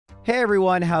Hey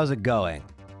everyone, how's it going?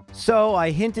 So I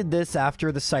hinted this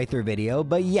after the Scyther video,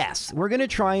 but yes, we're gonna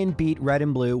try and beat Red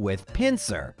and Blue with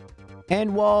Pinsir.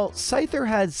 And while Scyther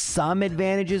has some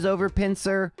advantages over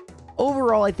Pinsir,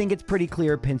 overall I think it's pretty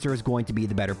clear Pinsir is going to be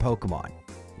the better Pokemon.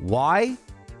 Why?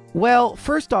 Well,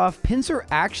 first off, Pinsir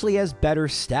actually has better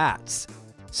stats.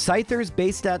 Scyther's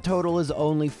base stat total is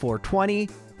only 420,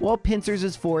 while Pinsir's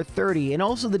is 430, and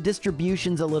also the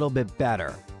distribution's a little bit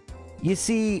better. You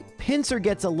see, Pinsir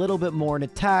gets a little bit more in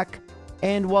attack,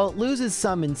 and while it loses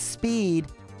some in speed,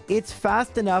 it's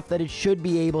fast enough that it should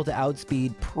be able to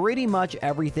outspeed pretty much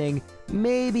everything,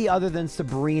 maybe other than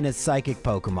Sabrina's psychic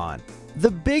Pokemon. The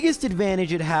biggest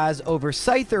advantage it has over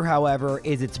Scyther, however,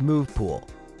 is its move pool.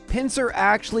 Pinsir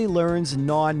actually learns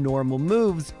non-normal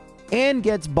moves and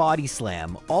gets Body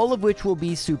Slam, all of which will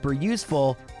be super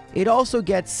useful. It also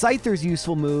gets Scyther's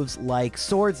useful moves like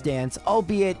Swords Dance,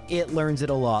 albeit it learns it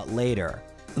a lot later.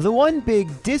 The one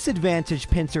big disadvantage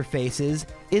Pinsir faces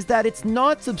is that it's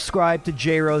not subscribed to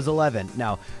J-Rose 11.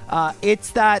 Now,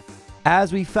 it's that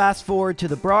as we fast forward to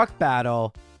the Brock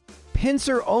battle,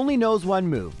 Pinsir only knows one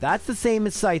move. That's the same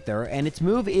as Scyther, and its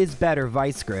move is better,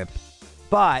 Vice Grip.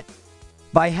 But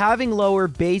by having lower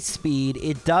base speed,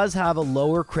 it does have a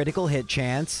lower critical hit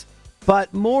chance.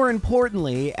 But more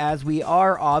importantly, as we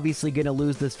are obviously going to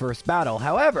lose this first battle,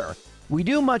 however, we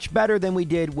do much better than we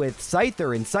did with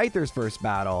Scyther in Scyther's first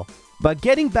battle. But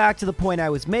getting back to the point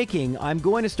I was making, I'm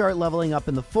going to start leveling up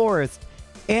in the forest,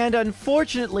 and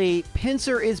unfortunately,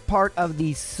 Pinsir is part of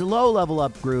the slow level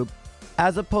up group,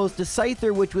 as opposed to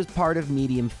Scyther, which was part of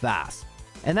medium fast.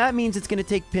 And that means it's going to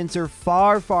take Pinsir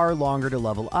far longer to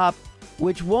level up,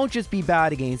 which won't just be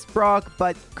bad against Brock,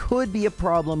 but could be a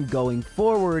problem going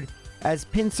forward, as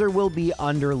Pinsir will be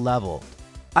under-leveled.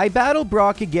 I battle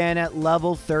Brock again at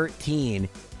level 13,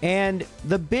 and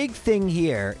the big thing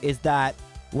here is that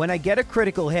when I get a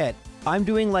critical hit, I'm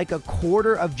doing like a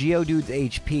quarter of Geodude's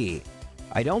HP.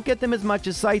 I don't get them as much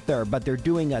as Scyther, but they're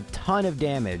doing a ton of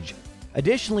damage.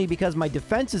 Additionally, because my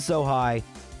defense is so high,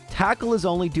 Tackle is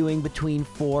only doing between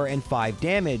 4 and 5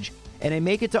 damage, and I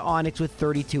make it to Onix with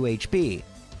 32 HP.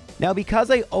 Now,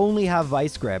 because I only have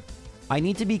Vice Grip, I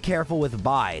need to be careful with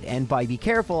Bide, and by be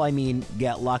careful, I mean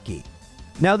get lucky.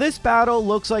 Now, this battle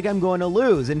looks like I'm going to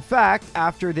lose. In fact,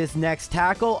 after this next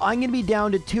tackle, I'm going to be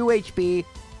down to 2 HP,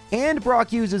 and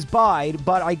Brock uses Bide,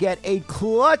 but I get a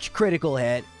clutch critical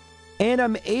hit, and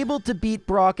I'm able to beat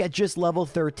Brock at just level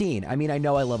 13. I mean, I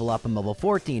know I level up in level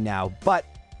 14 now, but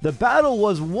the battle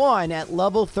was won at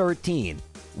level 13.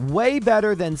 Way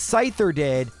better than Scyther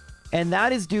did, and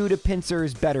that is due to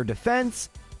Pinsir's better defense,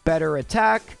 better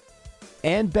attack,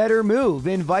 and better move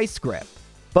in Vice Grip.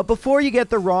 But before you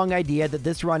get the wrong idea that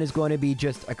this run is going to be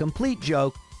just a complete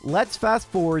joke, let's fast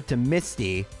forward to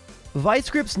Misty.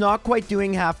 Vice Grip's not quite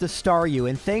doing half the Staryu,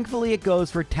 and thankfully it goes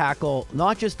for Tackle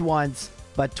not just once,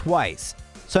 but twice.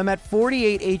 So I'm at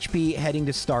 48 HP heading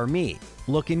to Starmie.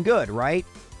 Looking good, right?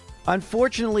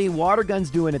 Unfortunately, Water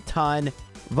Gun's doing a ton.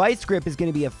 Vice Grip is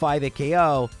going to be a 5-hit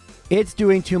KO. It's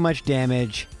doing too much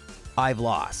damage. I've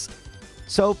lost.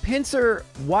 So Pinsir,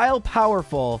 while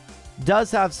powerful,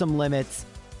 does have some limits,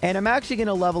 and I'm actually going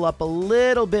to level up a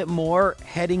little bit more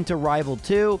heading to Rival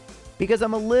 2, because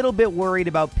I'm a little bit worried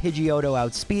about Pidgeotto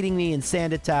outspeeding me in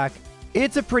Sand Attack.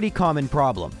 It's a pretty common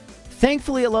problem.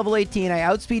 Thankfully at level 18 I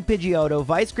outspeed Pidgeotto,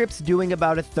 Vice Grip's doing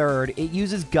about a third, it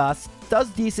uses Gust, does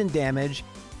decent damage,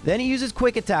 then it uses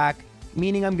Quick Attack,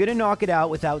 meaning I'm going to knock it out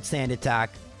without Sand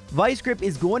Attack. Vice Grip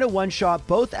is going to one-shot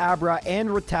both Abra and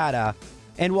Rattata,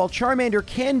 and while Charmander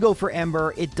can go for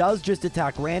Ember, it does just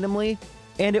attack randomly,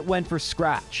 and it went for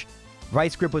Scratch.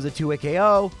 Vice Grip was a 2-hit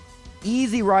KO,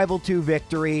 easy Rival 2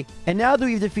 victory, and now that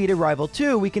we've defeated Rival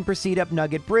 2, we can proceed up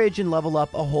Nugget Bridge and level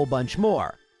up a whole bunch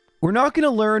more. We're not going to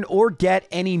learn or get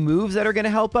any moves that are going to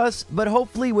help us, but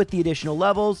hopefully with the additional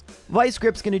levels, Vice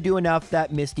Grip's going to do enough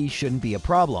that Misty shouldn't be a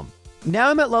problem. Now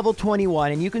I'm at level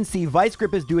 21, and you can see Vice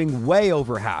Grip is doing way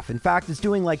over half. In fact, it's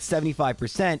doing like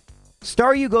 75%.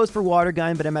 Staryu goes for Water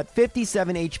Gun, but I'm at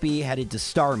 57 HP headed to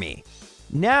Starmie.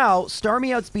 Now, Starmie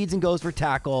outspeeds and goes for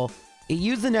Tackle. It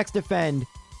used the next defend.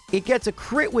 It gets a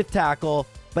crit with Tackle,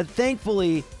 but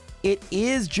thankfully, it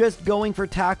is just going for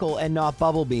Tackle and not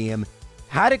Bubble Beam.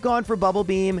 Had it gone for Bubble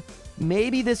Beam,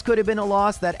 maybe this could have been a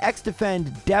loss. That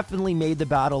X-Defend definitely made the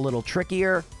battle a little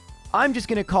trickier. I'm just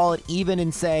going to call it even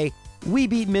and say, we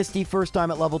beat Misty first time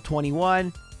at level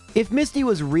 21. If Misty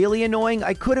was really annoying,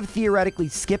 I could have theoretically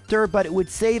skipped her, but it would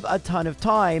save a ton of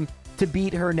time to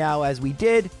beat her now as we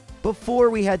did before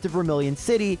we head to Vermilion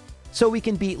City, so we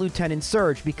can beat Lieutenant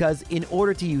Surge, because in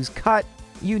order to use Cut,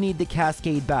 you need the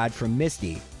Cascade badge from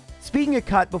Misty. Speaking of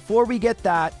Cut, before we get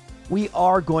that, we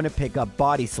are going to pick up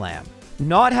Body Slam.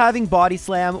 Not having Body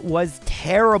Slam was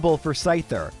terrible for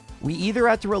Scyther. We either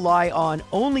had to rely on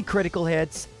only critical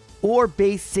hits or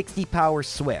base 60 power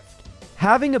Swift.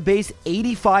 Having a base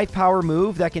 85 power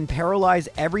move that can paralyze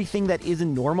everything that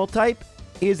isn't normal type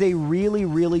is a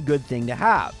really good thing to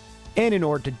have. And in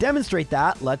order to demonstrate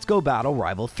that, let's go battle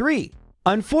Rival 3.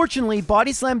 Unfortunately,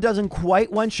 Body Slam doesn't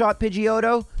quite one-shot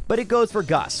Pidgeotto, but it goes for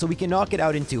Gust, so we can knock it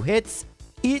out in 2 hits.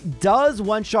 It does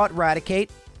one-shot Raticate.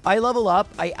 I level up,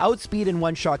 I outspeed and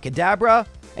one-shot Kadabra,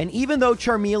 and even though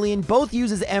Charmeleon both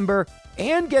uses Ember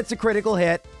and gets a critical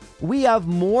hit, we have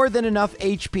more than enough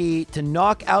HP to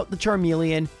knock out the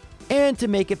Charmeleon and to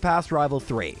make it past Rival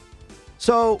 3.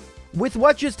 So, with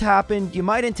what just happened, you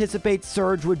might anticipate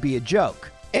Surge would be a joke.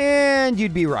 And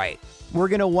you'd be right. We're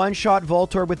going to one-shot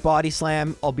Voltorb with Body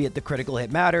Slam, albeit the critical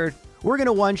hit mattered. We're going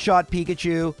to one-shot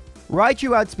Pikachu.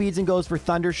 Raichu outspeeds and goes for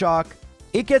Thundershock.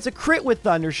 It gets a crit with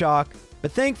Thundershock,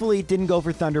 but thankfully it didn't go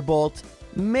for Thunderbolt.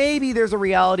 Maybe there's a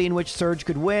reality in which Surge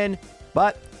could win,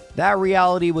 but that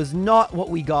reality was not what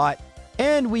we got,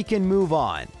 and we can move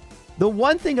on. The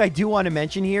one thing I do want to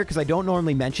mention here, because I don't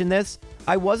normally mention this,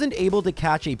 I wasn't able to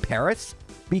catch a Paris,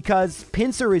 because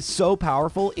Pinsir is so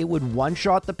powerful, it would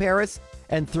one-shot the Paris,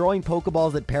 and throwing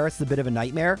Pokeballs at Paris is a bit of a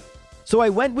nightmare. So I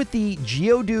went with the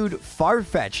Geodude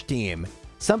Farfetch team,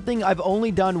 something I've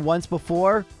only done once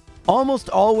before. Almost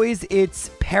always,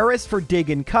 it's Paris for Dig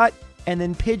and Cut, and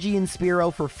then Pidgey and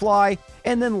Spearow for Fly,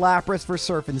 and then Lapras for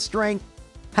Surf and Strength.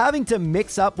 Having to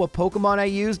mix up what Pokemon I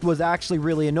used was actually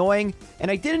really annoying, and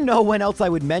I didn't know when else I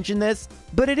would mention this,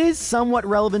 but it is somewhat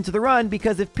relevant to the run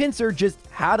because if Pinsir just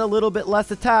had a little bit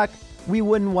less attack, we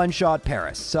wouldn't one-shot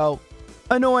Paris. So,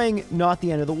 annoying, not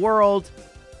the end of the world.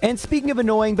 And speaking of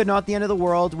annoying but not the end of the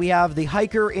world, we have the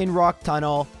Hiker in Rock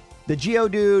Tunnel, the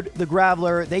Geodude, the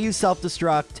Graveler, they use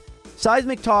Self-Destruct.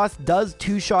 Seismic Toss does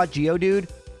two-shot Geodude,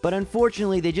 but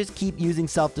unfortunately they just keep using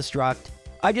Self-Destruct.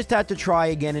 I just had to try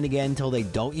again and again until they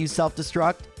don't use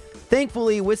Self-Destruct.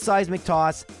 Thankfully, with Seismic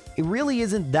Toss, it really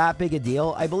isn't that big a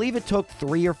deal. I believe it took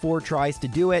 3 or 4 tries to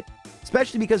do it,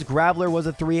 especially because Graveler was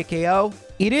a 3 KO.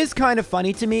 It is kind of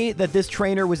funny to me that this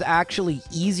trainer was actually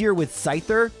easier with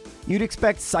Scyther. You'd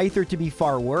expect Scyther to be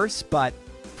far worse, but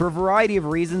for a variety of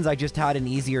reasons, I just had an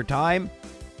easier time.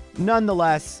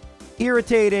 Nonetheless,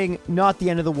 irritating, not the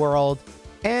end of the world,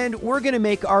 and we're going to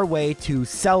make our way to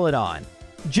Celadon.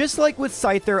 Just like with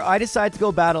Scyther, I decided to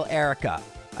go battle Erica.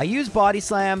 I use Body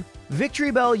Slam, Victory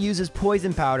Bell uses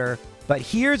Poison Powder, but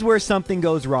here's where something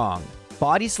goes wrong.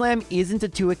 Body Slam isn't a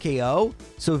 2 KO,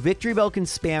 so Victory Bell can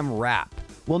spam Wrap.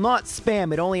 Well, not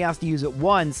spam, it only has to use it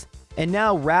once, and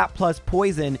now Wrap plus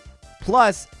Poison,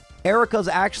 plus Erica's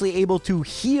actually able to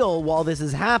heal while this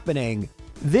is happening.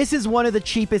 This is one of the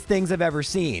cheapest things I've ever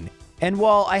seen. And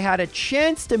while I had a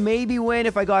chance to maybe win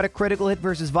if I got a critical hit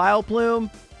versus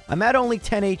Vileplume, I'm at only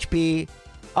 10 HP,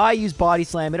 I use Body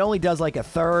Slam, it only does like a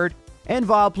third, and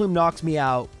Vileplume knocks me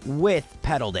out with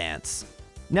Petal Dance.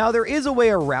 Now there is a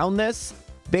way around this.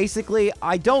 Basically,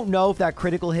 I don't know if that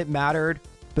critical hit mattered,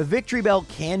 but Victory Bell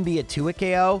can be a 2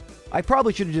 KO. I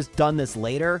probably should have just done this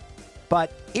later,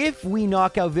 but if we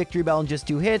knock out Victory Bell in just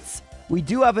 2 hits, we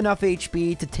do have enough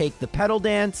HP to take the Petal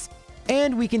Dance,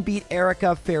 and we can beat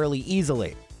Erica fairly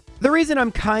easily. The reason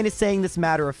I'm kind of saying this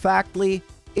matter-of-factly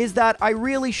is that I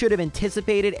really should have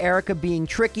anticipated Erica being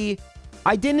tricky.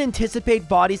 I didn't anticipate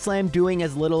Body Slam doing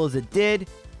as little as it did,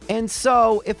 and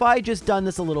so if I had just done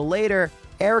this a little later,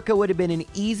 Erica would have been an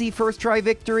easy first try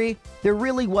victory. There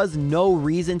really was no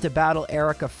reason to battle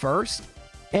Erica first,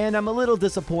 and I'm a little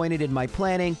disappointed in my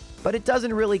planning, but it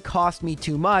doesn't really cost me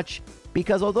too much,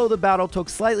 because although the battle took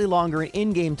slightly longer in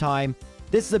in-game time,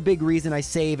 this is a big reason I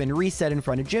save and reset in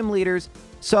front of gym leaders,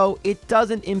 so it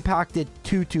doesn't impact it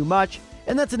too much,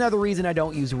 and that's another reason I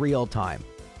don't use real time.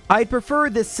 I'd prefer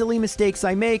the silly mistakes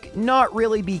I make not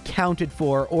really be counted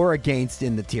for or against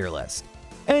in the tier list.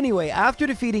 Anyway, after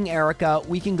defeating Erica,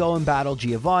 we can go and battle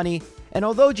Giovanni, and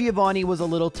although Giovanni was a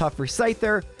little tough for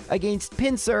Scyther, against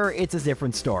Pinsir, it's a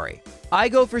different story. I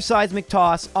go for Seismic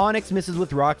Toss, Onyx misses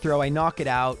with Rock Throw, I knock it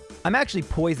out. I'm actually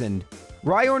poisoned.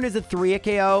 Rhyhorn is a 3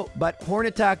 KO, but Horn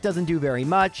Attack doesn't do very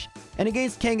much, and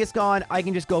against Kangaskhan, I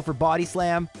can just go for Body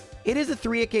Slam. It is a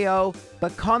 3 KO,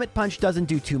 but Comet Punch doesn't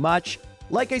do too much.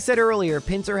 Like I said earlier,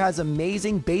 Pinsir has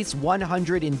amazing base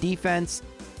 100 in defense,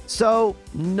 so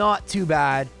not too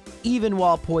bad, even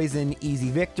while poison, easy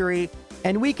victory.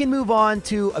 And we can move on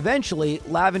to, eventually,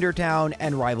 Lavender Town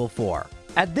and Rival 4.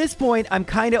 At this point, I'm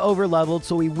kinda over-leveled,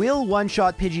 so we will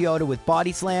one-shot Pidgeotto with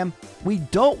Body Slam. We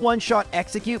don't one-shot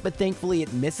Execute, but thankfully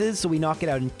it misses, so we knock it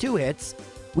out in 2 hits.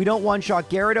 We don't one-shot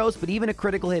Gyarados, but even a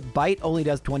critical hit Bite only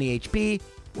does 20 HP.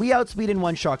 we outspeed and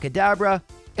one-shot Kadabra,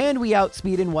 and we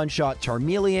outspeed and one-shot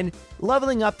Charmeleon,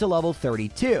 leveling up to level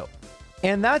 32.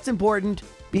 And that's important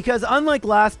because unlike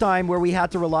last time where we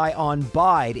had to rely on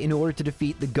Bide in order to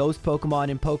defeat the Ghost Pokemon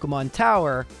in Pokemon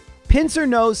Tower, Pinsir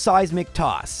knows Seismic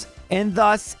Toss, and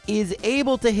thus is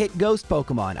able to hit Ghost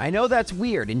Pokemon. I know that's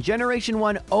weird. In Generation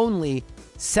 1 only,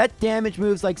 set damage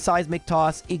moves like Seismic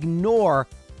Toss ignore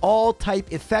all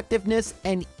type effectiveness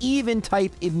and even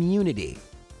type immunity.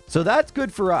 So that's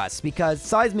good for us because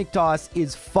Seismic Toss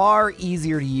is far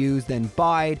easier to use than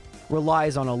Bide,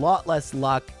 relies on a lot less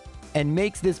luck, and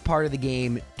makes this part of the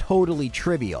game totally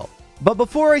trivial. But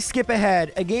before I skip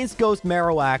ahead, against Ghost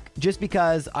Marowak, just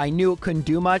because I knew it couldn't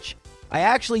do much, I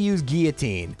actually used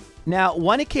Guillotine. Now,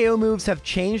 1-KO moves have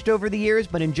changed over the years,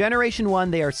 but in Generation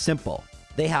 1 they are simple.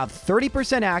 They have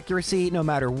 30% accuracy no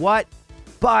matter what,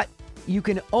 but you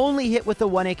can only hit with a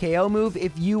 1-KO move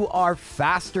if you are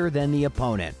faster than the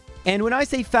opponent. And when I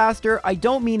say faster, I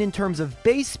don't mean in terms of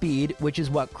base speed, which is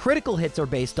what critical hits are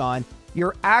based on,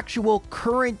 your actual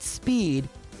current speed,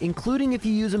 including if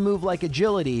you use a move like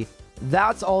Agility.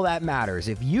 That's all that matters.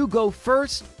 If you go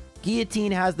first,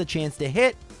 Guillotine has the chance to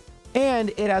hit,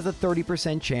 and it has a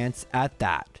 30% chance at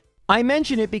that. I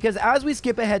mention it because as we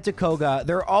skip ahead to Koga,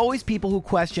 there are always people who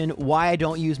question why I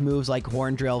don't use moves like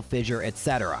Horn Drill, Fissure,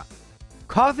 etc.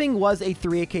 Coughing was a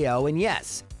 3-KO, and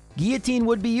yes, Guillotine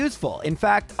would be useful. In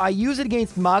fact, I use it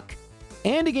against Muck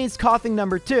and against Coughing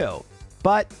number 2.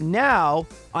 But now,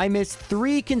 I missed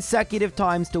 3 consecutive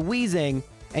times to Wheezing,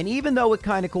 and even though it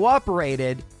kind of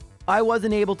cooperated, I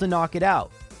wasn't able to knock it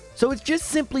out. So it's just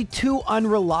simply too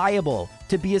unreliable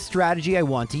to be a strategy I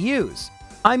want to use.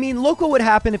 I mean, look what would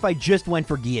happen if I just went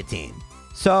for Guillotine.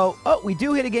 So, oh, we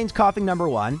do hit against Coughing number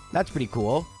 1. That's pretty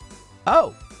cool.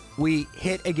 Oh, we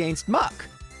hit against Muck.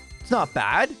 It's not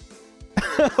bad.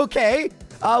 Okay,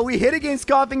 we hit against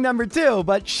Coughing number 2,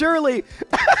 but surely...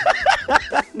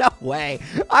 No way.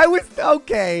 I was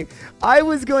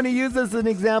going to use this as an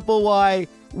example why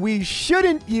we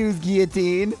shouldn't use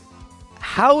Guillotine.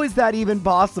 How is that even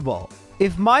possible?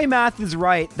 If my math is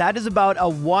right, that is about a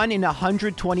 1 in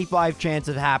 125 chance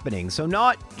of happening. So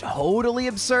not totally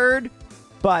absurd,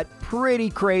 but pretty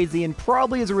crazy, and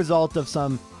probably as a result of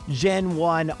some Gen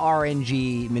 1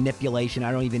 RNG manipulation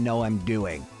I don't even know I'm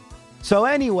doing. So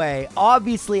anyway,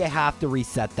 obviously I have to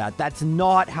reset that. That's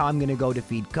not how I'm going to go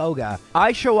defeat Koga.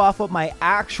 I show off what my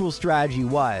actual strategy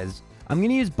was. I'm going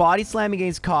to use Body Slam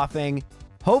against Coughing,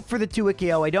 hope for the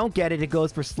 2-KO. I don't get it, it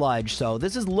goes for Sludge. So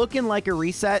this is looking like a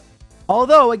reset.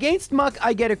 Although against Muck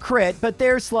I get a crit, but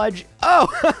there's Sludge. Oh,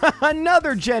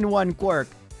 another Gen 1 quirk.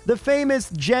 The famous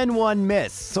Gen 1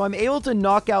 miss. So I'm able to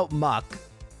knock out Muck.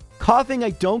 Coughing, I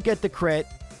don't get the crit,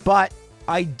 but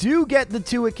I do get the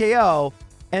 2-KO.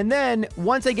 And then,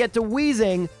 once I get to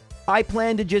Wheezing, I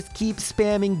plan to just keep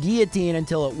spamming Guillotine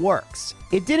until it works.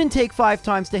 It didn't take 5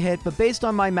 times to hit, but based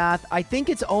on my math, I think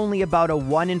it's only about a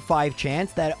 1 in 5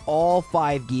 chance that all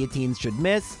 5 Guillotines should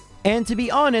miss. And to be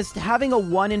honest, having a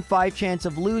 1 in 5 chance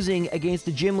of losing against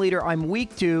a gym leader I'm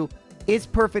weak to is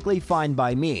perfectly fine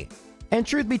by me. And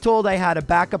truth be told, I had a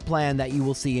backup plan that you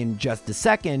will see in just a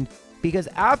second, because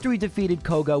after we defeated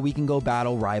Koga, we can go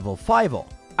battle rival Fievel.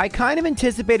 I kind of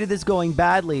anticipated this going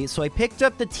badly, so I picked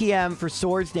up the TM for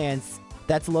Swords Dance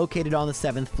that's located on the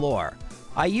 7th floor.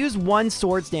 I use 1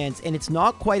 Swords Dance, and it's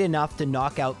not quite enough to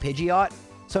knock out Pidgeot,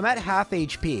 so I'm at half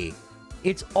HP.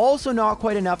 It's also not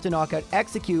quite enough to knock out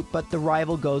Execute, but the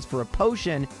rival goes for a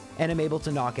potion, and I'm able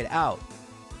to knock it out.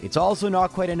 It's also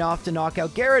not quite enough to knock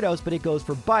out Gyarados, but it goes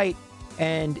for Bite,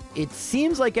 and it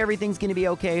seems like everything's going to be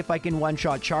okay if I can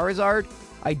one-shot Charizard.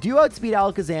 I do outspeed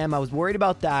Alakazam, I was worried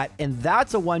about that, and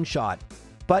that's a one-shot,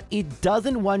 but it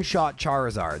doesn't one-shot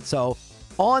Charizard, so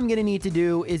all I'm going to need to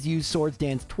do is use Swords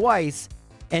Dance twice,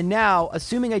 and now,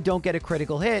 assuming I don't get a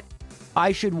critical hit,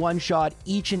 I should one-shot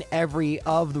each and every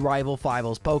of the rival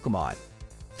Fievel's Pokemon.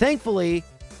 Thankfully,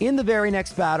 in the very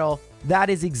next battle,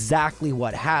 that is exactly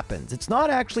what happens. It's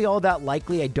not actually all that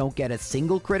likely I don't get a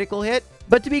single critical hit,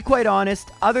 but to be quite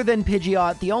honest, other than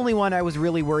Pidgeot, the only one I was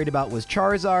really worried about was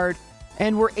Charizard,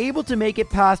 and we're able to make it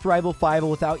past rival Fievel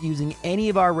without using any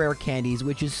of our rare candies,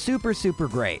 which is super, super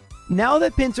great. Now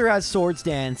that Pinsir has Swords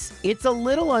Dance, it's a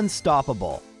little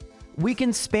unstoppable. We can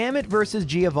spam it versus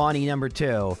Giovanni number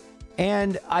 2,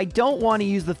 and I don't want to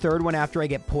use the third one after I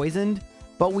get poisoned,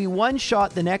 but we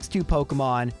one-shot the next 2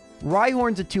 Pokemon.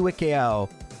 Rhyhorn's a 2-KO,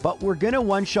 but we're going to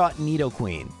one-shot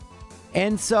Nidoqueen.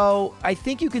 And so, I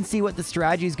think you can see what the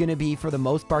strategy is going to be for the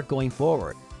most part going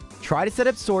forward. Try to set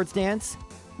up Swords Dance,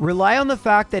 rely on the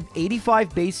fact that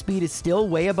 85 base speed is still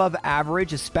way above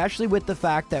average, especially with the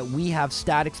fact that we have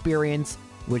stat experience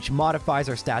which modifies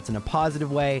our stats in a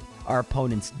positive way our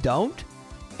opponents don't,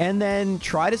 and then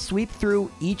try to sweep through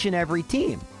each and every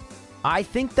team. I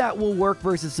think that will work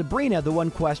versus Sabrina. The one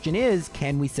question is,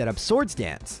 can we set up Swords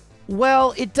Dance?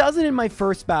 Well, it doesn't in my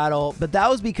first battle, but that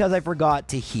was because I forgot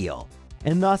to heal,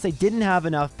 and thus I didn't have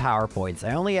enough power points.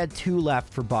 I only had 2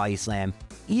 left for Body Slam,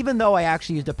 even though I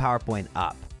actually used a power point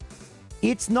up.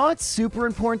 It's not super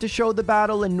important to show the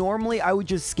battle, and normally I would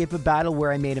just skip a battle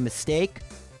where I made a mistake,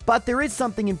 but there is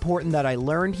something important that I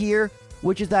learned here,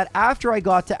 which is that after I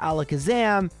got to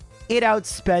Alakazam, it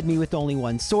outsped me with only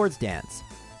 1 Swords Dance.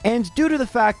 And due to the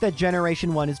fact that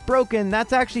Generation 1 is broken,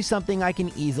 that's actually something I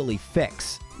can easily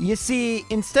fix. You see,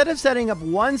 instead of setting up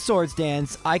 1 Swords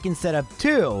Dance, I can set up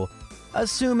 2,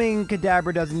 assuming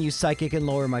Kadabra doesn't use Psychic and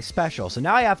lower my special, so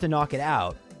now I have to knock it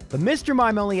out. But Mr.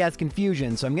 Mime only has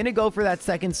Confusion, so I'm going to go for that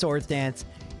second Swords Dance.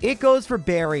 It goes for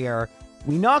Barrier.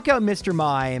 We knock out Mr.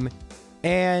 Mime,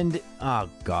 and oh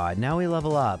god, now we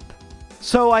level up.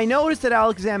 So I noticed that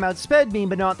Alakazam outsped me,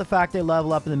 but not the fact I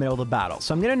level up in the middle of the battle.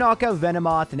 So I'm going to knock out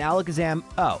Venomoth and Alakazam.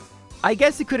 Oh, I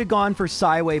guess it could have gone for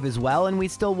Psywave as well and we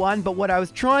still won, but what I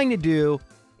was trying to do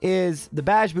is the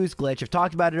Badge Boost glitch. I've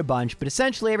talked about it a bunch, but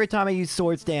essentially every time I use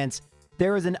Swords Dance,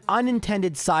 there is an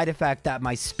unintended side effect that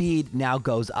my speed now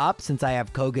goes up since I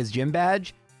have Koga's Gym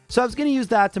Badge. So I was going to use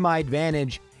that to my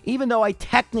advantage. Even though I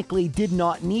technically did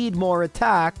not need more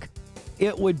attack,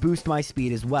 it would boost my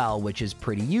speed as well, which is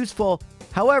pretty useful.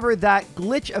 However, that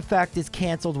glitch effect is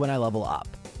cancelled when I level up.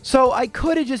 So I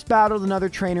could have just battled another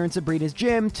trainer in Sabrina's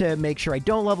gym to make sure I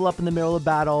don't level up in the middle of the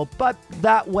battle, but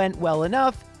that went well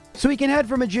enough. So we can head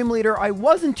from a gym leader I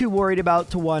wasn't too worried about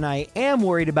to one I am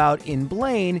worried about in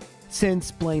Blaine,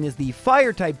 since Blaine is the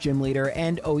Fire-type gym leader,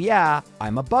 and oh yeah,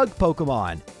 I'm a bug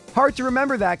Pokemon. Hard to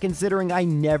remember that considering I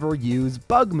never use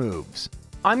bug moves.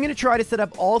 I'm going to try to set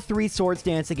up all 3 Swords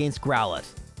Dance against Growlithe.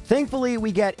 Thankfully,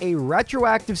 we get a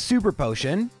retroactive Super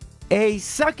Potion, a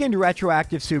second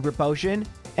retroactive Super Potion,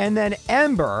 and then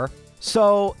Ember,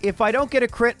 so if I don't get a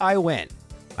crit, I win.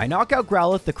 I knock out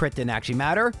Growlithe, the crit didn't actually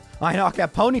matter. I knock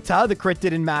out Ponyta, the crit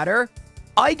didn't matter.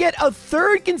 I get a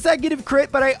 3rd consecutive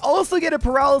crit, but I also get a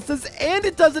paralysis, and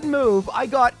it doesn't move. I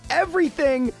got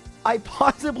everything I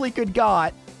possibly could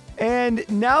got, and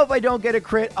now if I don't get a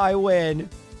crit, I win.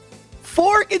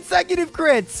 4 consecutive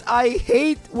crits! I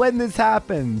hate when this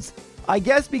happens. I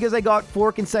guess because I got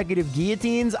 4 consecutive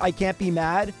guillotines, I can't be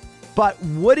mad. But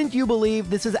wouldn't you believe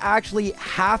this is actually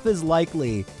half as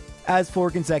likely as 4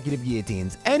 consecutive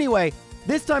guillotines. Anyway,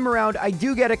 this time around, I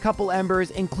do get a couple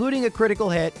embers, including a critical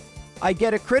hit. I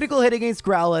get a critical hit against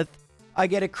Growlithe. I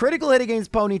get a critical hit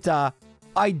against Ponyta.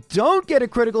 I don't get a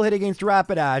critical hit against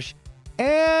Rapidash.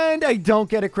 And I don't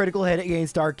get a critical hit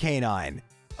against Arcanine.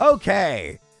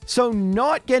 Okay. So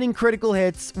not getting critical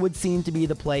hits would seem to be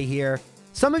the play here.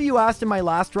 Some of you asked in my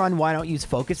last run why I don't use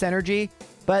Focus Energy,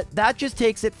 but that just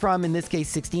takes it from, in this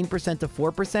case, 16% to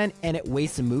 4%, and it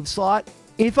wastes a move slot.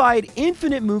 If I had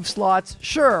infinite move slots,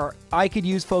 sure, I could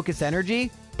use Focus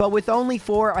Energy, but with only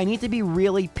 4, I need to be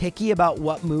really picky about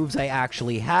what moves I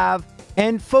actually have.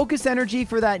 And Focus Energy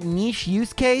for that niche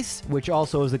use case, which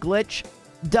also is a glitch,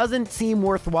 doesn't seem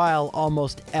worthwhile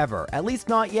almost ever, at least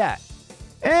not yet.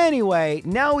 Anyway,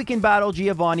 now we can battle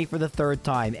Giovanni for the 3rd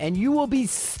time, and you will be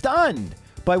stunned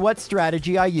by what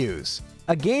strategy I use.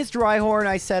 Against Rhyhorn,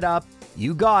 I set up,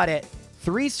 you got it,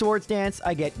 3 Swords Dance.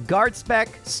 I get Guard Spec,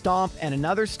 Stomp, and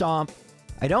another Stomp.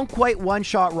 I don't quite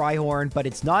one-shot Rhyhorn, but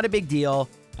it's not a big deal.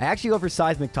 I actually go for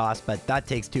Seismic Toss, but that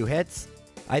takes 2 hits.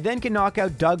 I then can knock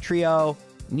out Dugtrio,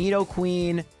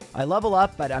 Nidoqueen. I level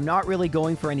up, but I'm not really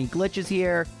going for any glitches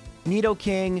here.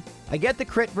 Nidoking. I get the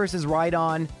crit versus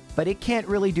Rhydon, but it can't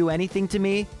really do anything to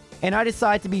me. And I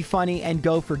decide to be funny and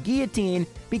go for Guillotine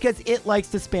because it likes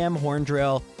to spam Horn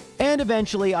Drill. And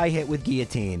eventually I hit with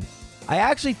Guillotine. I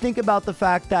actually think about the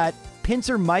fact that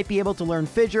Pinsir might be able to learn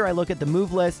Fissure. I look at the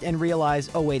move list and realize,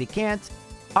 oh wait, it can't.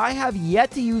 I have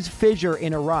yet to use Fissure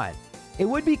in a run. It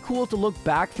would be cool to look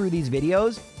back through these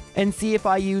videos and see if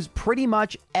I use pretty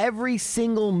much every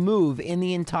single move in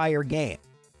the entire game.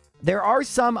 There are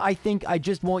some I think I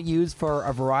just won't use for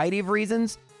a variety of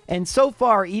reasons, and so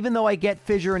far, even though I get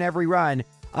Fissure in every run,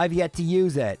 I've yet to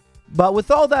use it. But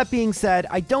with all that being said,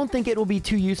 I don't think it will be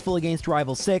too useful against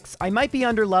Rival 6. I might be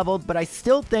underleveled, but I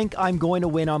still think I'm going to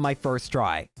win on my first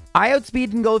try. I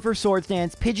outspeed and go for Swords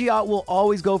Dance. Pidgeot will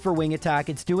always go for Wing Attack.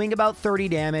 It's doing about 30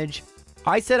 damage.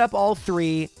 I set up all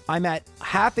 3. I'm at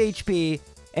half HP,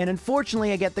 and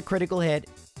unfortunately I get the critical hit.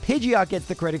 Pidgeot gets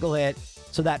the critical hit,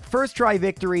 so that first try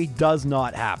victory does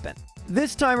not happen.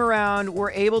 This time around,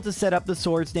 we're able to set up the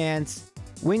Swords Dance.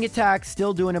 Wing Attack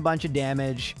still doing a bunch of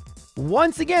damage.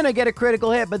 Once again, I get a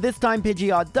critical hit, but this time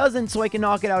Pidgeot doesn't, so I can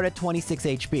knock it out at 26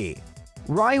 HP.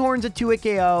 Rhyhorn's a 2-hit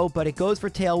KO, but it goes for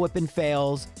Tail Whip and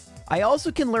fails. I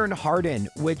also can learn Harden,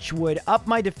 which would up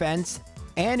my defense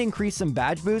and increase some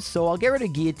badge boosts, so I'll get rid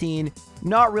of Guillotine.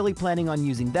 Not really planning on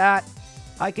using that.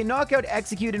 I can knock out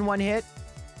Execute in one hit.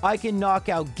 I can knock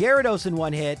out Gyarados in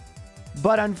one hit.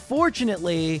 But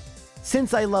unfortunately,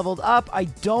 since I leveled up, I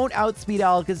don't outspeed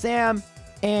Alakazam,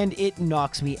 and it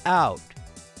knocks me out.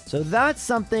 So that's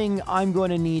something I'm going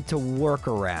to need to work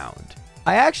around.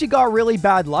 I actually got really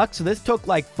bad luck, so this took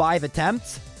like 5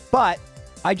 attempts, but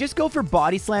I just go for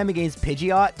Body Slam against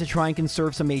Pidgeot to try and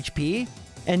conserve some HP,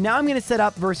 and now I'm going to set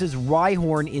up versus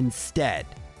Rhyhorn instead.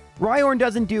 Rhyhorn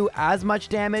doesn't do as much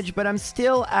damage, but I'm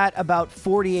still at about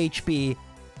 40 HP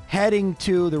heading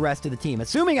to the rest of the team,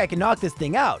 assuming I can knock this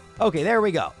thing out. Okay, there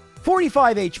we go.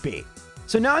 45 HP.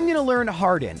 So now I'm going to learn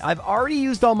Harden. I've already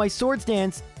used all my Swords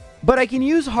Dance, but I can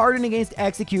use Harden against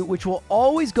Execute, which will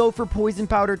always go for Poison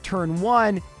Powder turn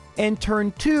 1, and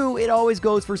turn 2, it always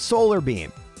goes for Solar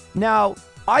Beam. Now,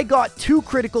 I got 2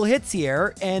 critical hits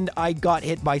here, and I got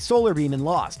hit by Solar Beam and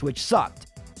lost, which sucked.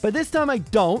 But this time I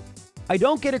don't. I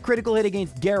don't get a critical hit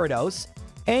against Gyarados,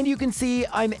 and you can see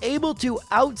I'm able to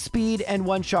outspeed and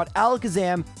one-shot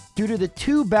Alakazam due to the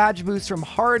 2 badge boosts from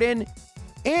Harden,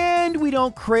 and we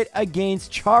don't crit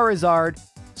against Charizard.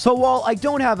 So while I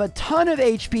don't have a ton of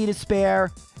HP to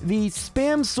spare, the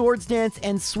spam Swords Dance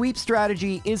and sweep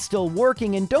strategy is still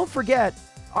working, and don't forget,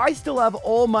 I still have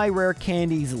all my rare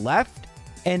candies left,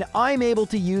 and I'm able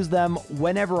to use them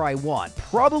whenever I want,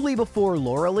 probably before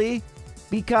Lorelee,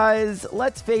 because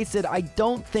let's face it, I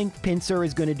don't think Pinsir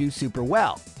is going to do super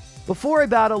well. Before I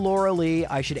battle Lorelee,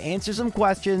 I should answer some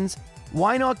questions.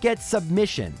 Why not get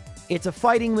Submission? It's a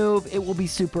fighting move, it will be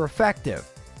super effective.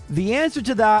 The answer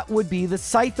to that would be the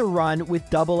Scyther run with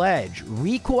Double Edge.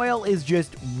 Recoil is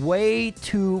just way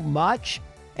too much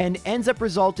and ends up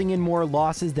resulting in more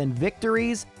losses than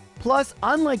victories. Plus,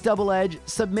 unlike Double Edge,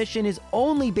 Submission is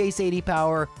only base 80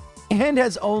 power and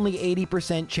has only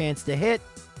 80% chance to hit.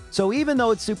 So even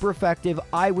though it's super effective,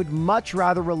 I would much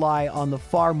rather rely on the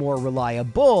far more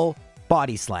reliable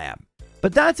Body Slam.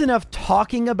 But that's enough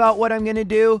talking about what I'm going to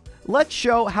do. Let's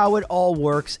show how it all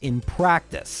works in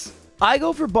practice. I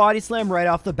go for Body Slam right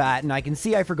off the bat, and I can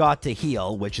see I forgot to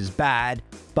heal, which is bad,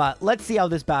 but let's see how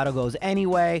this battle goes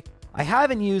anyway. I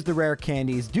haven't used the rare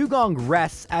candies. Dugong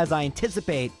rests as I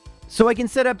anticipate, so I can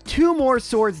set up 2 more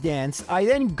Swords Dance. I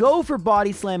then go for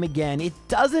Body Slam again. It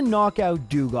doesn't knock out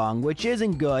Dugong, which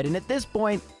isn't good, and at this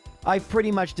point, I've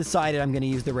pretty much decided I'm going to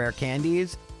use the rare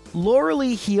candies.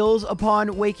 Lorelee heals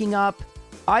upon waking up.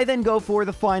 I then go for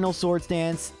the final Swords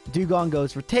Dance. Dugong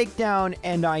goes for Takedown,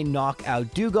 and I knock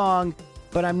out Dugong,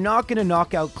 but I'm not going to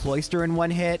knock out Cloyster in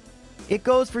one hit. It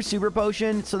goes for Super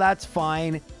Potion, so that's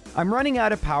fine. I'm running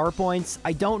out of power points.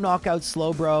 I don't knock out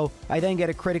Slowbro. I then get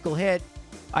a critical hit.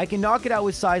 I can knock it out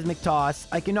with Seismic Toss.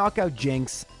 I can knock out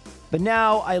Jinx, but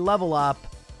now I level up.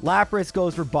 Lapras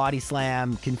goes for Body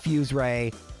Slam, Confuse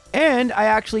Ray, and I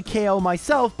actually KO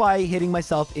myself by hitting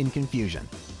myself in Confusion.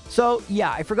 So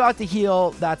yeah, I forgot to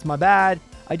heal, that's my bad.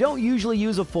 I don't usually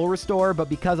use a full restore, but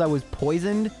because I was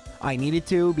poisoned, I needed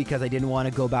to because I didn't want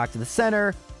to go back to the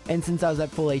center. And since I was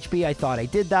at full HP, I thought I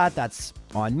did that. That's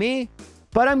on me.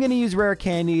 But I'm going to use rare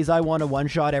candies. I want to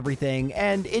one-shot everything,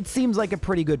 and it seems like a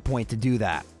pretty good point to do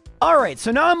that. Alright,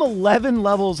 so now I'm 11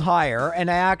 levels higher, and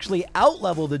I actually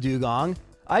out-level the Dugong.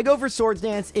 I go for Swords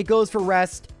Dance, it goes for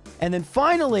Rest, and then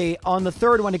finally, on the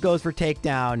third one, it goes for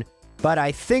Takedown. But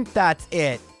I think that's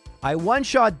it. I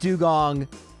one-shot Dugong.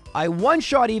 I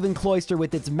one-shot even Cloyster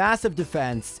with its massive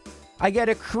defense. I get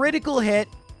a critical hit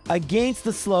against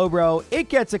the Slowbro. It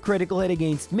gets a critical hit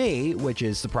against me, which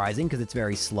is surprising because it's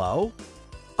very slow.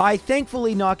 I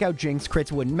thankfully knock out Jinx,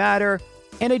 crits wouldn't matter.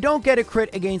 And I don't get a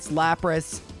crit against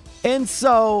Lapras. And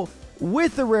so,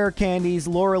 with the rare candies,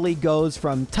 Lorelee goes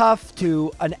from tough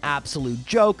to an absolute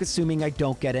joke, assuming I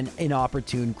don't get an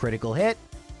inopportune critical hit.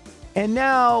 And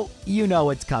now, you know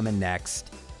what's coming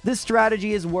next. This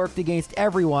strategy has worked against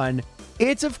everyone.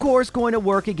 It's of course going to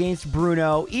work against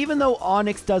Bruno. Even though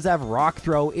Onix does have Rock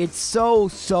Throw, it's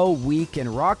so weak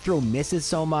and Rock Throw misses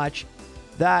so much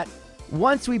that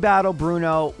once we battle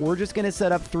Bruno, we're just going to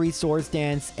set up 3 Swords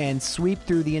Dance and sweep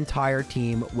through the entire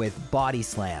team with Body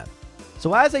Slam.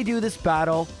 So as I do this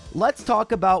battle, let's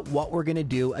talk about what we're going to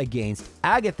do against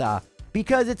Agatha,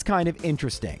 because it's kind of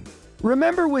interesting.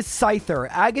 Remember with Scyther,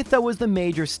 Agatha was the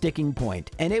major sticking point,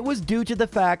 and it was due to the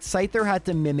fact Scyther had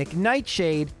to mimic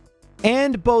Nightshade,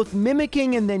 and both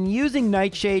mimicking and then using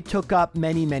Nightshade took up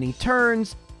many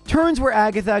turns. Turns where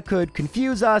Agatha could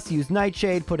confuse us, use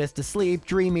Nightshade, put us to sleep,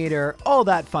 Dream Eater, all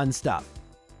that fun stuff.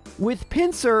 With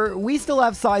Pinsir, we still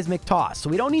have Seismic Toss, so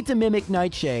we don't need to mimic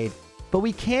Nightshade, but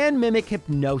we can mimic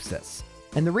Hypnosis.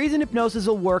 And the reason Hypnosis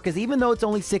will work is even though it's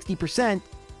only 60%,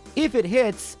 if it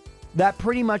hits, that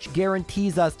pretty much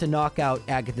guarantees us to knock out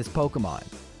Agatha's Pokemon.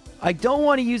 I don't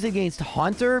want to use it against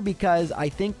Haunter because I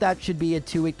think that should be a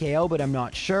 2-hit KO, but I'm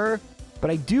not sure.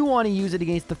 But I do want to use it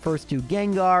against the first 2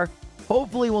 Gengar.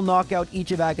 Hopefully we'll knock out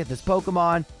each of Agatha's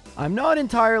Pokemon. I'm not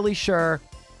entirely sure.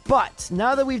 But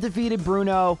now that we've defeated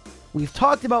Bruno, we've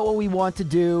talked about what we want to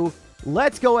do.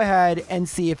 Let's go ahead and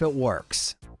see if it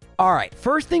works. Alright,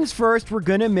 first things first, we're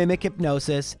gonna mimic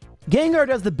Hypnosis. Gengar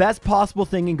does the best possible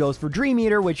thing and goes for Dream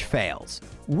Eater, which fails.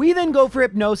 We then go for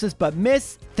Hypnosis but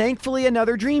miss, thankfully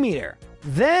another Dream Eater.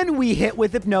 Then we hit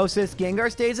with Hypnosis,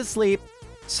 Gengar stays asleep.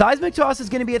 Seismic Toss is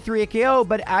going to be a 3-hit KO,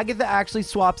 but Agatha actually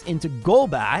swaps into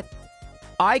Golbat.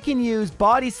 I can use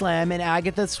Body Slam and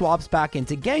Agatha swaps back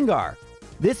into Gengar.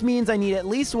 This means I need at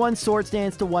least one Swords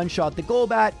Dance to one-shot the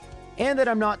Golbat, and that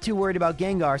I'm not too worried about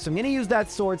Gengar, so I'm going to use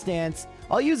that Swords Dance.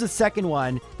 I'll use a second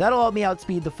one. That'll help me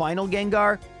outspeed the final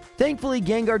Gengar. Thankfully,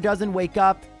 Gengar doesn't wake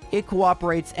up. It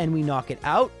cooperates, and we knock it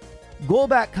out.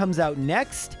 Golbat comes out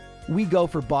next. We go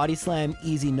for Body Slam,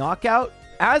 easy knockout.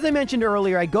 As I mentioned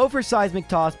earlier, I go for Seismic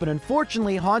Toss, but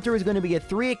unfortunately, Haunter is going to be a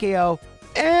 3-hit KO,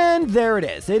 and there it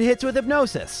is. It hits with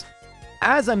Hypnosis.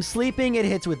 As I'm sleeping, it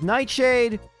hits with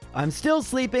Nightshade. I'm still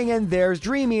sleeping, and there's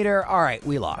Dream Eater. All right,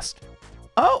 we lost.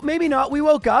 Oh, maybe not. We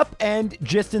woke up, and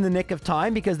just in the nick of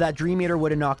time, because that Dream Eater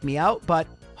would have knocked me out, but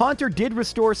Haunter did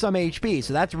restore some HP,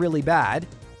 so that's really bad.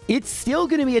 It's still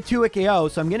going to be a 2-hit KO,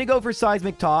 so I'm going to go for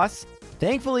Seismic Toss.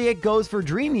 Thankfully, it goes for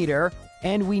Dream Eater,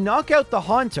 and we knock out the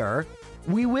Haunter.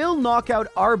 We will knock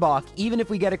out Arbok, even if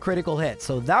we get a critical hit,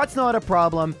 so that's not a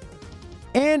problem.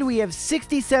 And we have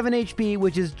 67 HP,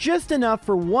 which is just enough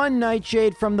for one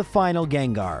Nightshade from the final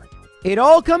Gengar. It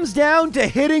all comes down to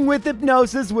hitting with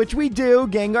Hypnosis, which we do.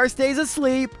 Gengar stays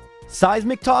asleep.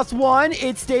 Seismic Toss 1,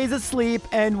 it stays asleep,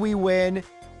 and we win.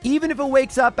 Even if it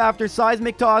wakes up after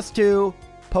Seismic Toss 2,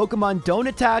 Pokemon don't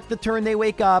attack the turn they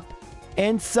wake up.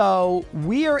 And so,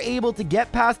 we are able to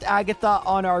get past Agatha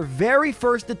on our very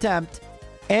first attempt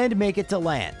and make it to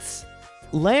Lance.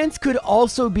 Lance could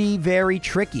also be very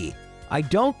tricky. I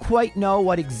don't quite know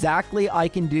what exactly I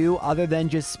can do other than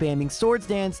just spamming Swords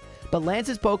Dance, but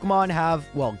Lance's Pokemon have,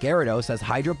 well, Gyarados has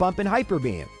Hydro Pump and Hyper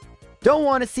Beam. Don't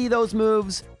want to see those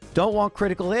moves, don't want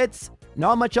critical hits,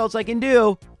 not much else I can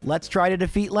do. Let's try to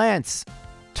defeat Lance.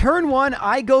 Turn 1,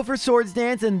 I go for Swords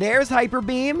Dance, and there's Hyper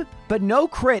Beam, but no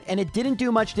crit, and it didn't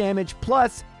do much damage,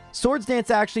 plus Swords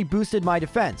Dance actually boosted my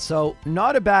defense, so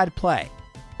not a bad play.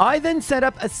 I then set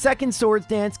up a second Swords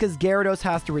Dance because Gyarados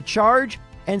has to recharge,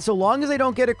 and so long as I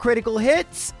don't get a critical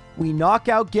hit, we knock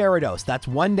out Gyarados. That's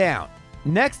 1 down.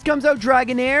 Next comes out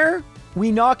Dragonair.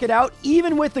 We knock it out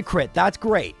even with the crit. That's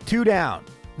great. 2 down.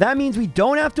 That means we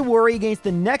don't have to worry against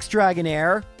the next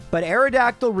Dragonair, but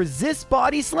Aerodactyl resists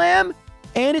Body Slam,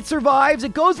 and it survives.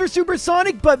 It goes for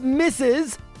Supersonic, but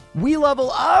misses. We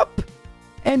level up.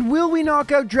 And will we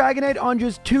knock out Dragonite on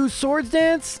just 2 Swords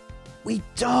Dance? We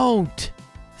don't.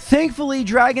 Thankfully,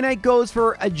 Dragonite goes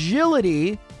for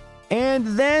Agility, and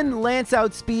then Lance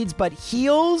outspeeds but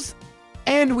heals,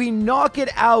 and we knock it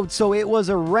out, so it was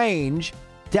a range.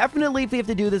 Definitely, if we have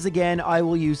to do this again, I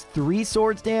will use 3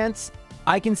 Swords Dance.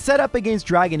 I can set up against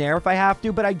Dragonair if I have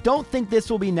to, but I don't think this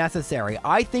will be necessary.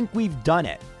 I think we've done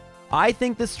it. I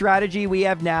think the strategy we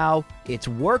have now, it's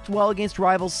worked well against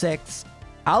Rival 6.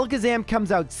 Alakazam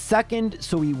comes out second,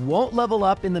 so he won't level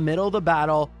up in the middle of the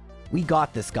battle. We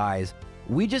got this, guys.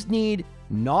 We just need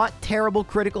not terrible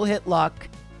critical hit luck,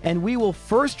 and we will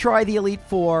first try the Elite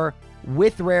Four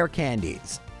with rare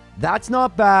candies. That's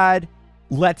not bad.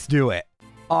 Let's do it.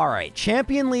 Alright,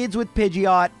 Champion leads with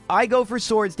Pidgeot. I go for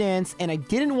Swords Dance, and I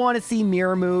didn't want to see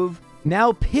Mirror Move.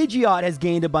 Now Pidgeot has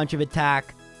gained a bunch of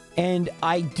attack, and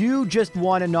I do just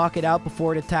want to knock it out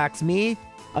before it attacks me.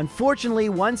 Unfortunately,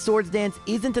 1 Swords Dance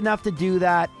isn't enough to do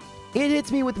that. It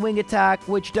hits me with Wing Attack,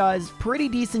 which does pretty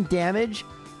decent damage,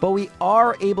 but we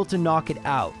are able to knock it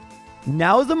out.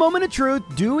 Now is the moment of truth.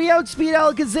 Do we outspeed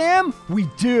Alakazam? We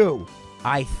do.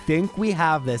 I think we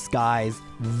have this, guys.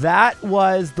 That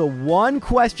was the one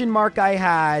question mark I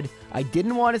had. I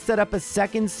didn't want to set up a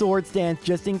second Swords Dance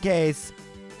just in case,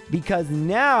 because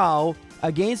now,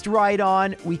 against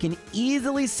Rhydon, we can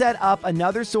easily set up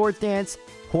another Swords Dance.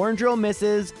 Horn Drill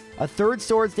misses. A third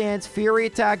Swords Dance. Fury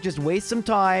Attack just wastes some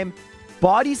time.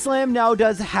 Body Slam now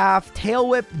does half. Tail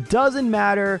Whip doesn't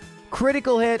matter.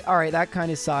 Critical hit. Alright, that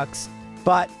kind of sucks.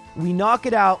 But we knock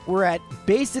it out. We're at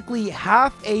basically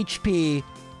half HP.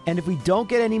 And if we don't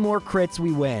get any more crits,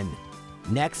 we win.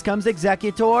 Next comes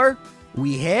Executor.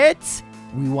 We hit.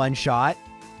 We one-shot.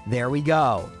 There we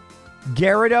go.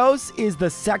 Gyarados is the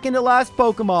second to last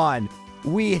Pokemon.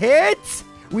 We hit.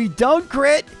 We don't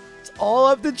crit. It's all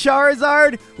up to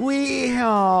Charizard.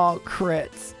 Oh,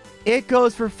 crits. It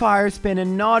goes for Fire Spin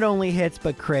and not only hits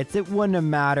but crits. It wouldn't have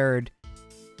mattered.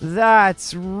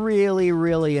 That's really,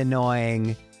 really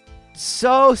annoying.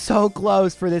 So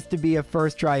close for this to be a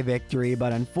first try victory,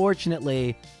 but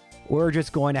unfortunately, we're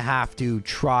just going to have to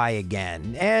try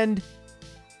again. And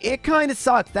it kind of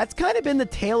sucks. That's kind of been the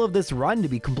tale of this run, to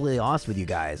be completely honest with you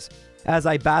guys, as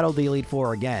I battled the Elite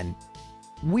Four again.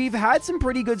 We've had some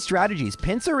pretty good strategies.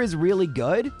 Pinsir is really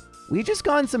good. We've just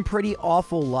gotten some pretty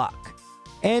awful luck.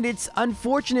 And it's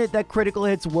unfortunate that critical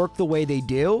hits work the way they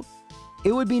do.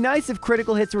 It would be nice if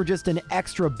critical hits were just an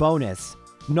extra bonus,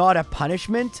 not a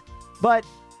punishment. But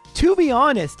to be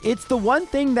honest, it's the one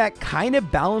thing that kind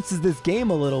of balances this game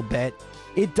a little bit.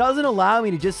 It doesn't allow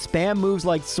me to just spam moves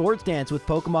like Swords Dance with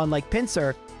Pokemon like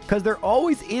Pinsir, because there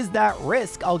always is that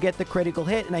risk I'll get the critical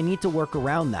hit and I need to work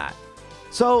around that.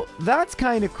 So that's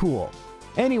kind of cool.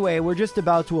 Anyway, we're just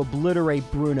about to obliterate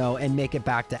Bruno and make it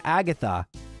back to Agatha.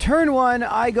 Turn 1,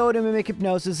 I go to Mimic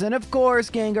Hypnosis, and of course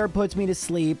Gengar puts me to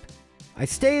sleep. I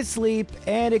stay asleep,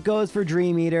 and it goes for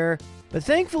Dream Eater. But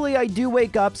thankfully I do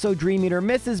wake up, so Dream Eater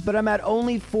misses, but I'm at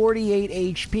only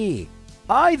 48 HP.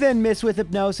 I then miss with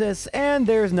Hypnosis, and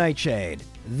there's Nightshade.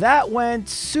 That went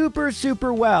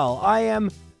super well. I am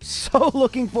so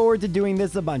looking forward to doing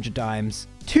this a bunch of times.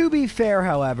 To be fair,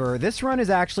 however, this run has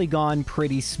actually gone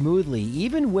pretty smoothly,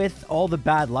 even with all the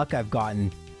bad luck I've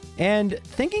gotten. And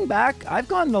thinking back, I've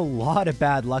gotten a lot of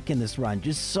bad luck in this run,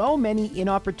 just so many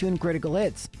inopportune critical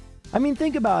hits. I mean,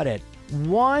 think about it.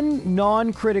 One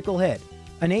non-critical hit,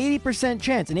 an 80%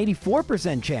 chance, an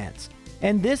 84% chance,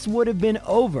 and this would have been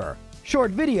over.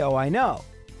 Short video, I know.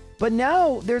 But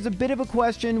now there's a bit of a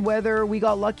question whether we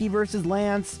got lucky versus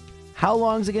Lance, how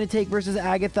long is it going to take versus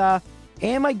Agatha,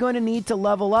 am I going to need to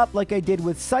level up like I did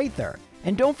with Scyther?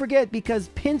 And don't forget, because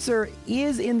Pinsir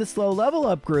is in the slow level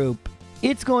up group,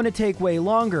 it's going to take way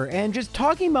longer. And just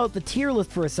talking about the tier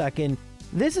list for a second,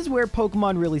 this is where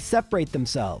Pokemon really separate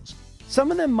themselves. Some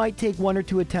of them might take 1 or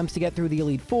 2 attempts to get through the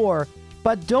Elite Four,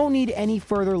 but don't need any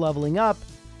further leveling up,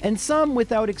 and some,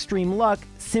 without extreme luck,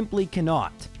 simply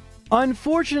cannot.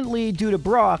 Unfortunately, due to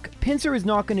Brock, Pinsir is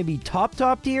not going to be top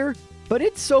tier, but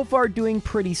it's so far doing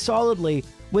pretty solidly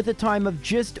with a time of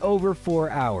just over 4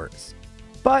 hours.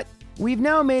 But we've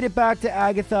now made it back to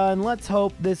Agatha, and let's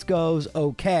hope this goes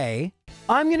okay.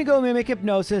 I'm going to go Mimic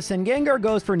Hypnosis, and Gengar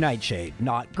goes for Nightshade.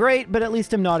 Not great, but at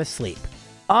least I'm not asleep.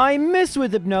 I miss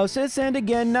with Hypnosis, and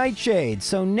again Nightshade,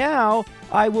 so now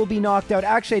I will be knocked out.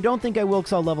 Actually, I don't think I will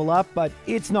because I'll level up, but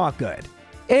it's not good.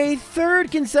 A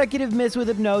third consecutive miss with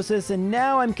Hypnosis, and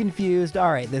now I'm confused.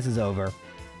 Alright, this is over.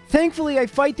 Thankfully, I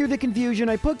fight through the confusion,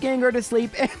 I put Gengar to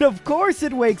sleep, and of course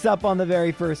it wakes up on the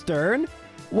very first turn.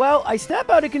 Well, I snap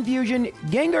out of confusion,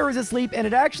 Gengar is asleep, and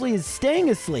it actually is staying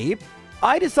asleep.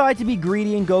 I decide to be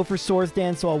greedy and go for Swords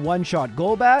Dance, so I'll one-shot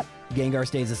Golbat. Gengar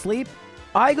stays asleep.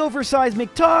 I go for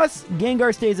Seismic Toss.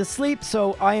 Gengar stays asleep,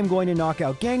 so I am going to knock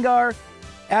out Gengar.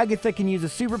 Agatha can use a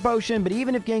Super Potion, but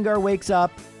even if Gengar wakes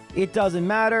up, it doesn't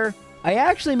matter. I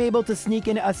actually am able to sneak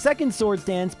in a second Swords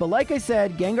Dance, but like I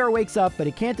said, Gengar wakes up, but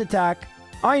it can't attack.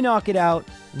 I knock it out.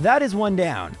 That is 1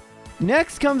 down.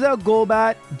 Next comes out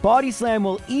Golbat. Body Slam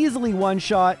will easily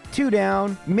one-shot. 2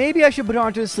 down. Maybe I should put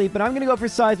Haunter to sleep, but I'm going to go for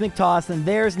Seismic Toss, and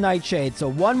there's Nightshade. So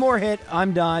 1 more hit,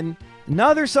 I'm done.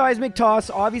 Another Seismic Toss.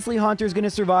 Obviously, Haunter's going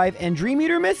to survive, and Dream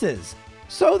Eater misses.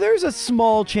 So there's a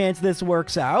small chance this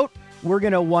works out. We're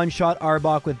going to one-shot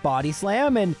Arbok with Body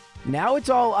Slam, and now it's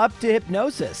all up to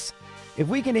Hypnosis. If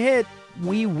we can hit,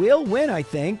 we will win, I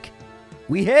think.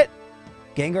 We hit.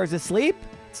 Gengar's asleep.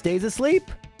 Stays asleep.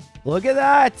 Look at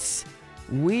that.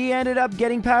 We ended up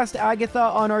getting past Agatha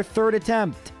on our 3rd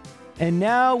attempt. And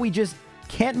now we just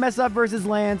can't mess up versus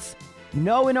Lance.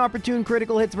 No inopportune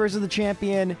critical hits versus the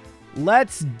champion.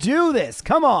 Let's do this.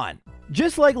 Come on.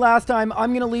 Just like last time,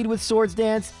 I'm going to lead with Swords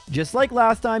Dance. Just like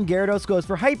last time, Gyarados goes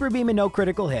for Hyper Beam and no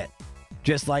critical hit.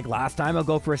 Just like last time, I'll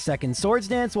go for a second Swords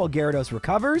Dance while Gyarados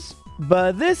recovers.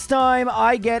 But this time,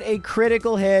 I get a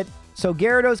critical hit, so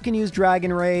Gyarados can use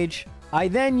Dragon Rage. I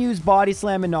then use Body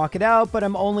Slam and knock it out, but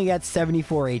I'm only at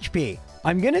 74 HP.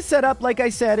 I'm going to set up, like I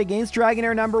said, against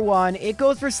Dragonair number 1. It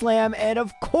goes for Slam, and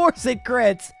of course it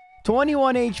crits.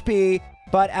 21 HP,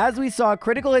 but as we saw,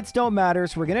 critical hits don't matter,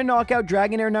 so we're going to knock out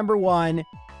Dragonair number 1,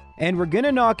 and we're going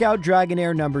to knock out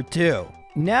Dragonair number 2.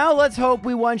 Now let's hope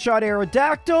we one-shot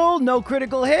Aerodactyl. No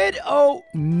critical hit. Oh,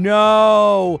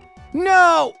 no.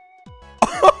 No.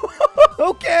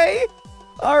 Okay.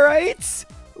 All right.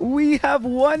 We have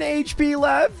 1 HP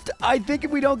left. I think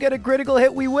if we don't get a critical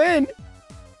hit, we win.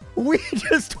 We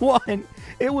just won.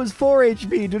 It was 4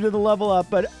 HP due to the level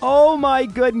up, but oh my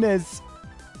goodness.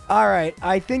 All right,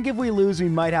 I think if we lose, we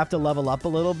might have to level up a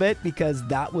little bit because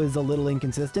that was a little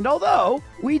inconsistent. Although,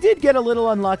 we did get a little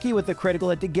unlucky with the critical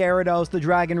hit to Gyarados, the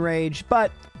Dragon Rage,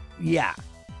 but yeah.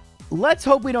 Let's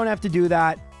hope we don't have to do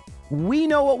that. We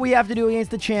know what we have to do against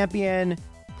the champion.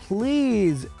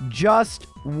 Please just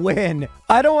win.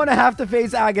 I don't want to have to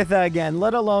face Agatha again,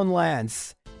 let alone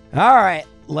Lance. All right,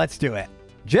 let's do it.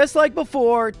 Just like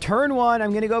before, turn 1,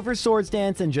 I'm going to go for Swords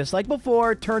Dance, and just like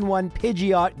before, turn 1,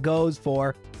 Pidgeot goes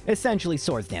for essentially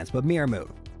Swords Dance, but mirror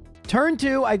move. Turn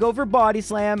 2, I go for Body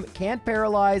Slam, can't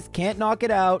paralyze, can't knock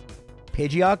it out.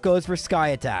 Pidgeot goes for Sky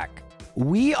Attack.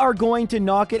 We are going to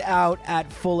knock it out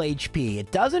at full HP.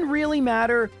 It doesn't really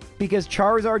matter because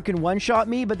Charizard can one-shot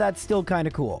me, but that's still kind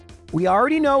of cool. We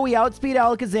already know we outspeed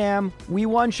Alakazam. We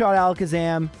one-shot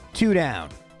Alakazam, 2 down.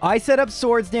 I set up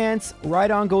Swords Dance,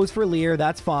 Rhydon goes for Leer,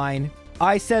 that's fine.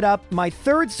 I set up my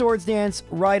third Swords Dance,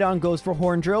 Rhydon goes for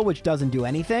Horn Drill, which doesn't do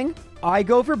anything. I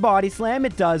go for Body Slam,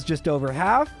 it does just over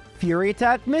half. Fury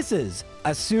Attack misses.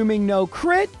 Assuming no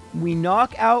crit, we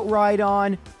knock out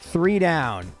Rhydon, 3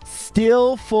 down.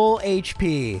 Still full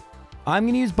HP. I'm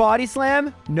going to use Body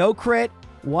Slam, no crit,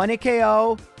 1 hit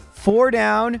KO, 4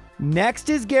 down.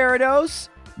 Next is Gyarados.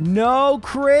 No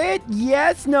crit,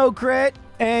 yes, no crit.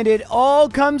 And it all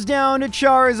comes down to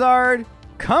Charizard.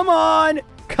 Come on,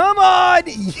 come on,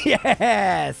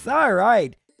 yes, all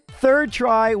right. Third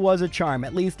try was a charm,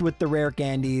 at least with the rare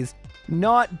candies.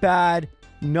 Not bad.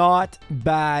 Not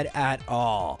bad at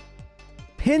all.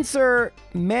 Pinsir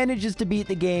manages to beat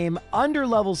the game under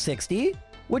level 60,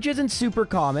 which isn't super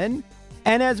common.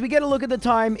 And as we get a look at the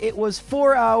time, it was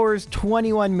 4 hours,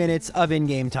 21 minutes of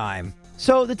in-game time.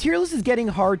 So the tier list is getting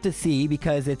hard to see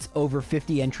because it's over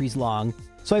 50 entries long.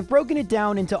 So I've broken it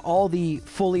down into all the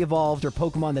fully evolved or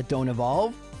Pokemon that don't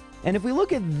evolve. And if we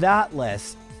look at that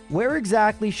list, where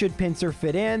exactly should Pinsir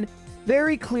fit in?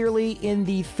 Very clearly in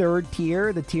the 3rd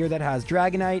tier, the tier that has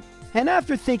Dragonite. And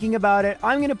after thinking about it,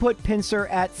 I'm going to put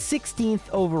Pinsir at 16th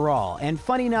overall. And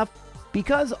funny enough,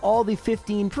 because all the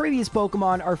 15 previous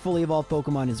Pokemon are fully evolved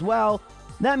Pokemon as well,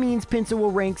 that means Pinsir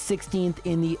will rank 16th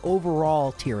in the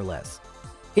overall tier list.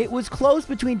 It was close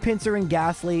between Pinsir and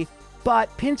Ghastly,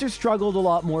 but Pinsir struggled a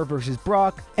lot more versus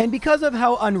Brock, and because of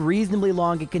how unreasonably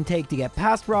long it can take to get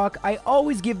past Brock, I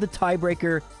always give the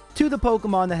tiebreaker to the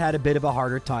Pokemon that had a bit of a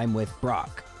harder time with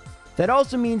Brock. That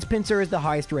also means Pinsir is the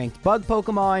highest ranked bug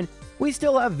Pokemon. We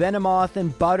still have Venomoth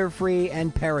and Butterfree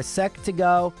and Parasect to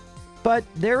go, but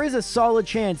there is a solid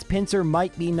chance Pinsir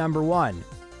might be number 1.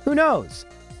 Who knows?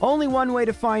 Only one way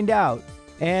to find out,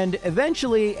 and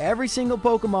eventually every single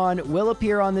Pokemon will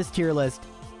appear on this tier list.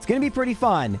 It's going to be pretty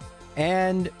fun.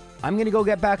 And I'm going to go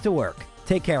get back to work.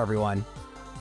 Take care, everyone.